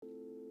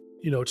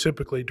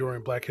typically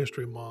during Black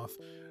History Month,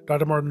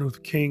 Dr. Martin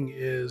Luther King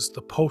is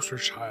the poster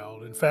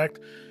child. In fact,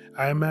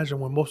 I imagine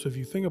when most of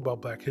you think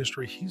about Black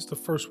history, he's the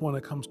first one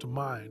that comes to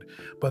mind.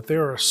 But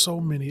there are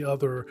so many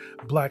other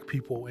Black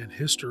people in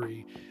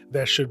history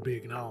that should be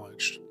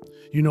acknowledged.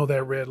 You know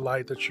that red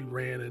light that you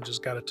ran and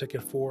just got a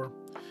ticket for?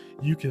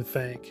 You can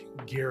thank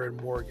Garrett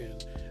Morgan,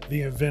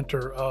 the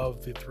inventor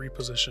of the three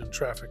position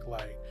traffic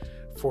light,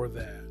 for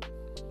that.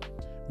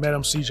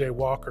 Madam C.J.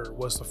 Walker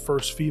was the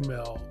first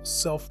female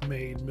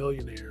self-made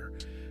millionaire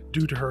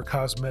due to her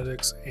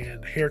cosmetics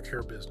and hair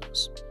care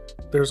business.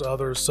 There's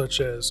others such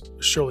as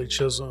Shirley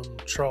Chisholm,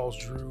 Charles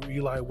Drew,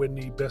 Eli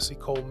Whitney, Bessie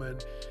Coleman,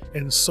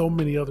 and so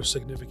many other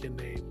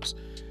significant names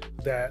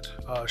that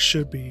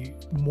should be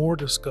more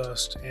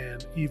discussed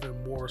and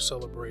even more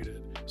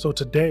celebrated. So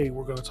today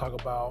we're going to talk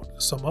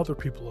about some other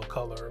people of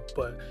color,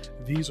 but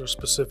these are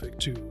specific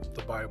to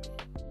the Bible.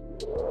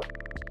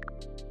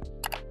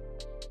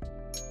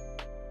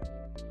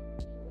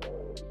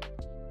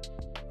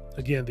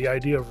 Again, the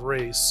idea of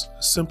race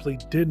simply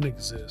didn't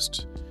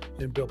exist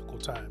in biblical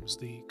times.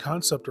 The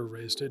concept of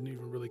race didn't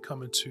even really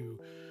come into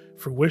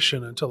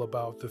fruition until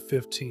about the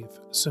 15th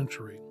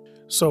century.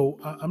 So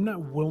I'm not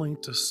willing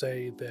to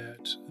say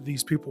that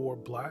these people were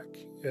Black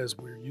as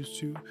we're used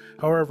to.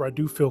 However, I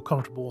do feel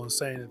comfortable in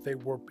saying that they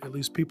were at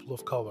least people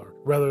of color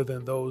rather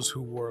than those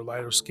who were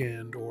lighter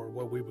skinned or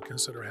what we would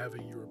consider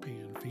having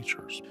European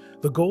features.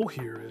 The goal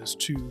here is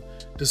to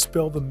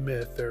dispel the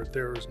myth that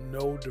there is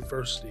no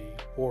diversity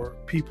or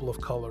people of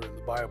color in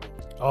the Bible.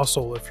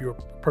 Also, if you're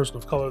a person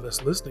of color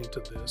that's listening to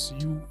this,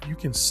 you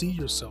can see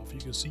yourself, you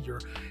can see your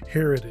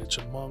heritage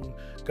among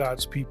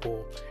God's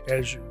people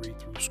as you read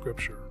through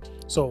Scripture.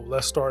 So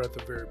let's start at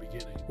the very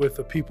beginning with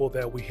the people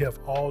that we have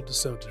all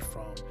descended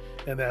from,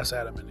 and that's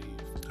Adam and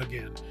Eve.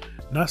 Again,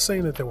 not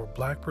saying that they were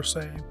Black per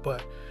se,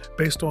 but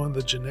based on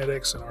the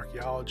genetics and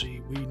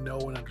archaeology, we know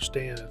and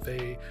understand that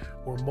they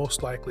were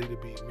most likely to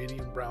be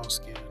medium brown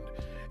skinned.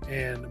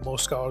 And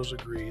most scholars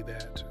agree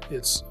that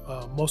it's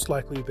most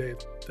likely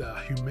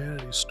that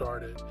humanity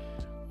started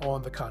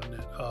on the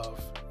continent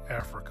of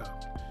Africa.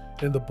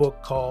 In the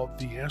book called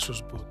The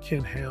Answers Book,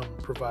 Ken Ham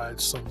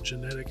provides some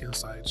genetic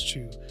insights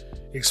to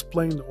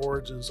explain the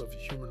origins of the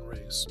human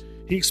race.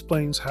 He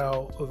explains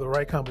how the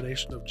right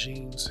combination of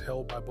genes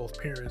held by both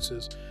parents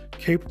is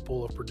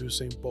capable of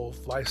producing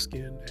both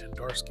light-skinned and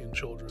dark-skinned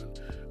children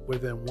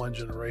within one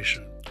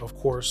generation. Of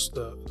course,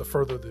 the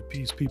further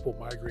these people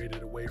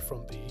migrated away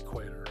from the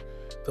equator,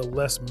 the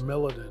less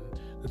melanin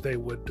that they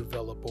would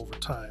develop over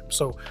time.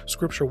 So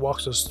Scripture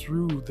walks us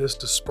through this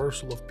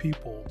dispersal of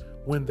people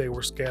when they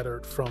were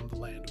scattered from the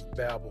land of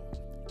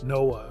Babel.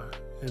 Noah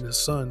and his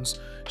sons,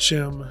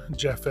 Shem,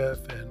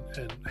 Japheth,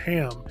 and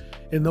Ham,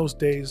 in those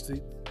days,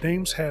 the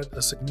names had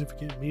a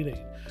significant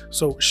meaning.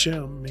 So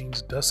Shem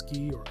means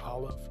dusky or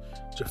olive,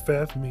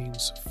 Japheth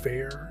means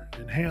fair,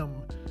 and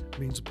Ham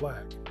means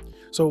black.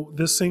 So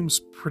this seems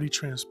pretty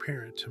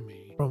transparent to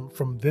me.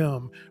 From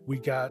them, we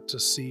got to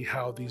see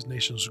how these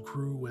nations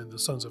grew, and the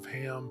sons of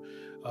Ham,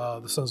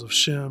 the sons of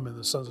Shem, and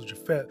the sons of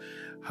Japheth,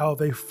 how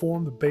they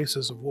formed the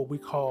basis of what we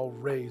call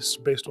race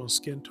based on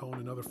skin tone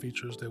and other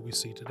features that we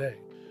see today.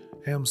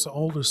 Ham's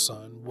oldest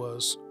son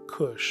was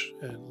Cush,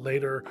 and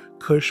later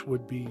Cush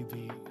would be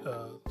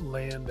the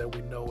land that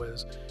we know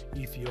as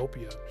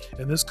Ethiopia.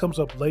 And this comes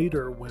up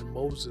later when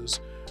Moses,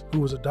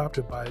 who was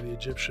adopted by the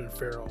Egyptian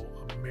pharaoh,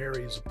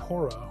 married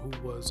Zipporah,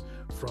 who was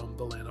from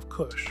the land of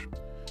Cush.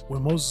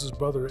 When Moses'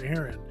 brother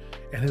Aaron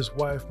and his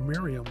wife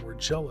Miriam were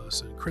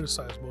jealous and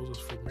criticized Moses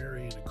for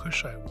marrying a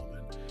Cushite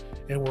woman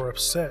and were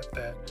upset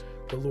that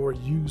the Lord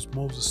used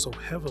Moses so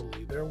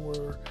heavily, there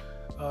were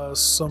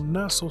some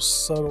not so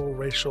subtle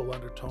racial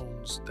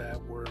undertones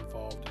that were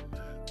involved in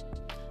that.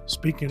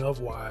 Speaking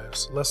of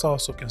wives, let's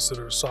also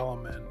consider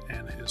Solomon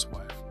and his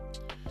wife.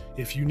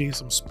 If you need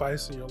some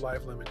spice in your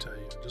life, let me tell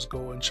you, just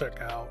go and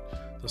check out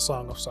the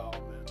Song of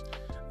Solomon.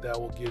 That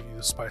will give you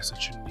the spice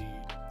that you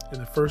need. In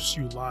the first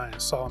few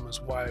lines,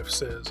 Solomon's wife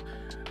says,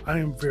 "I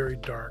am very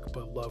dark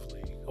but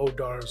lovely, O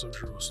daughters of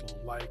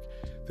Jerusalem, like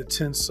the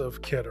tents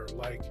of Kedar,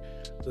 like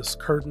the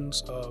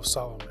curtains of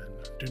Solomon.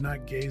 Do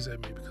not gaze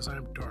at me because I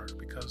am dark,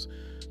 because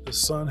the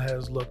sun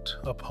has looked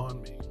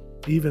upon me."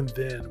 Even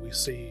then, we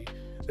see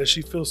that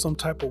she feels some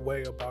type of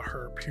way about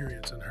her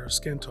appearance and her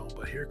skin tone.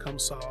 But here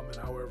comes Solomon,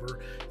 however,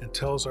 and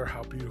tells her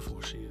how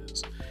beautiful she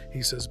is.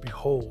 He says,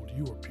 "Behold,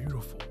 you are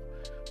beautiful,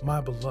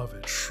 my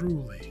beloved,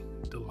 truly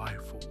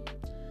delightful."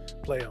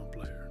 Play on,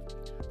 player.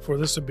 For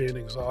this to be an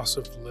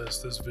exhaustive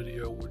list, this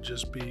video would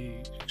just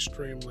be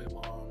extremely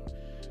long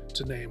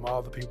to name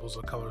all the peoples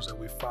of colors that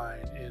we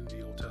find in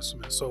the Old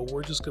Testament. So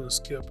we're just going to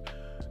skip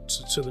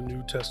to the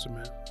New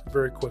Testament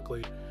very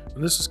quickly.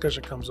 When this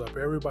discussion comes up,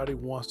 everybody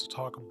wants to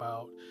talk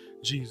about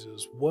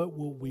Jesus. What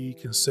will we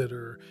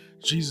consider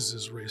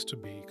Jesus's race to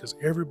be? Because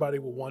everybody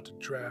will want to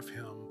draft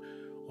him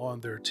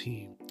on their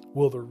team.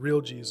 Will the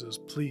real Jesus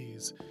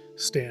please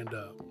stand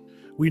up?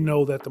 We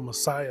know that the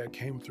Messiah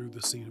came through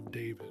the seed of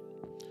David.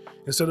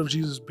 Instead of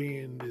Jesus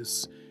being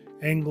this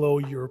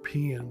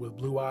Anglo-European with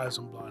blue eyes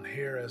and blonde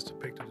hair as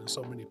depicted in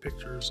so many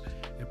pictures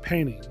and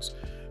paintings,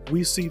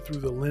 we see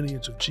through the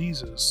lineage of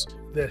Jesus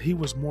that he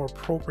was more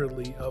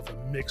appropriately of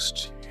a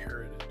mixed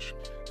heritage.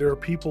 There are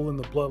people in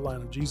the bloodline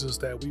of Jesus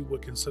that we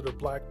would consider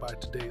black by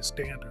today's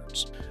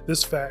standards.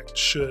 This fact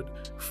should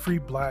free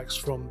blacks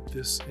from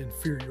this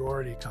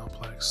inferiority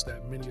complex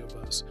that many of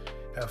us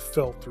have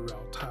felt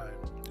throughout time.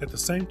 At the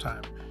same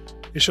time,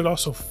 it should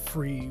also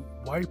free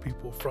white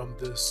people from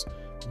this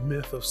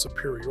myth of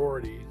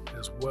superiority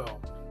as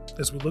well.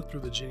 As we look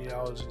through the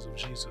genealogies of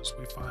Jesus,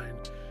 we find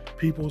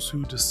peoples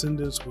whose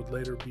descendants would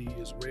later be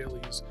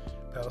Israelis,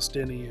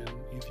 Palestinian,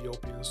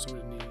 Ethiopian,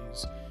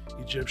 Sudanese,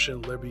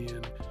 Egyptian,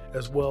 Libyan,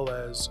 as well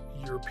as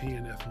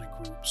European ethnic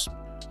groups.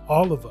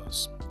 All of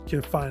us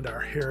can find our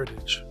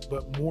heritage,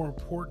 but more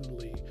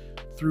importantly,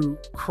 through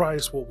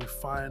Christ, what we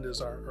find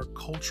is our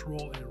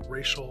cultural and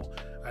racial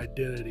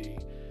identity,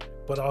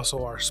 but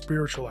also our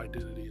spiritual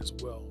identity as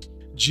well.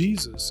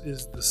 Jesus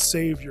is the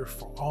Savior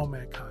for all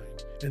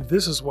mankind, and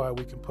this is why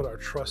we can put our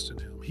trust in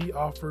him. He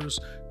offers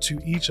to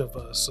each of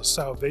us a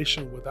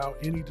salvation without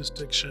any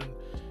distinction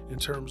in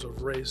terms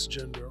of race,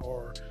 gender,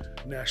 or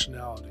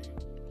nationality.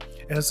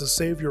 As the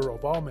Savior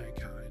of all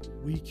mankind,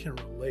 we can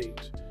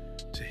relate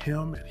to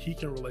him and he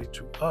can relate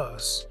to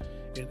us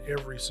in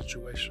every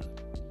situation.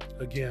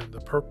 Again,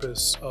 the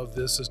purpose of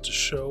this is to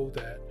show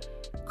that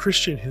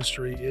Christian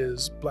history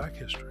is Black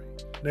history.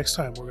 Next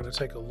time, we're going to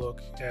take a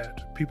look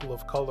at people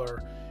of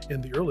color in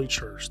the early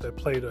church that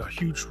played a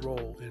huge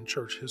role in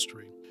church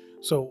history.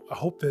 So I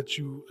hope that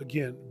you,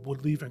 again,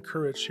 would leave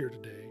encouraged here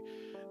today,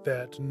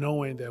 that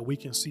knowing that we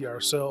can see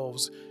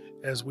ourselves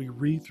as we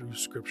read through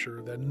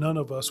Scripture, that none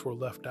of us were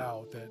left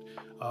out,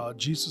 that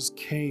Jesus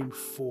came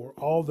for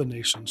all the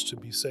nations to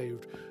be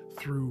saved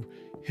through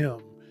him.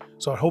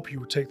 So I hope you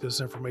would take this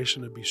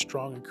information and be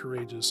strong and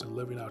courageous in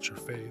living out your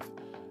faith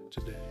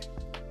today.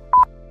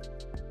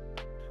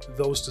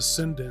 Those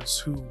descendants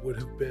who would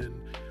have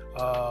been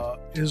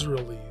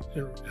Israelis,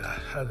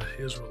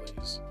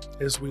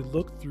 as we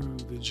look through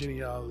the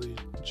genealogy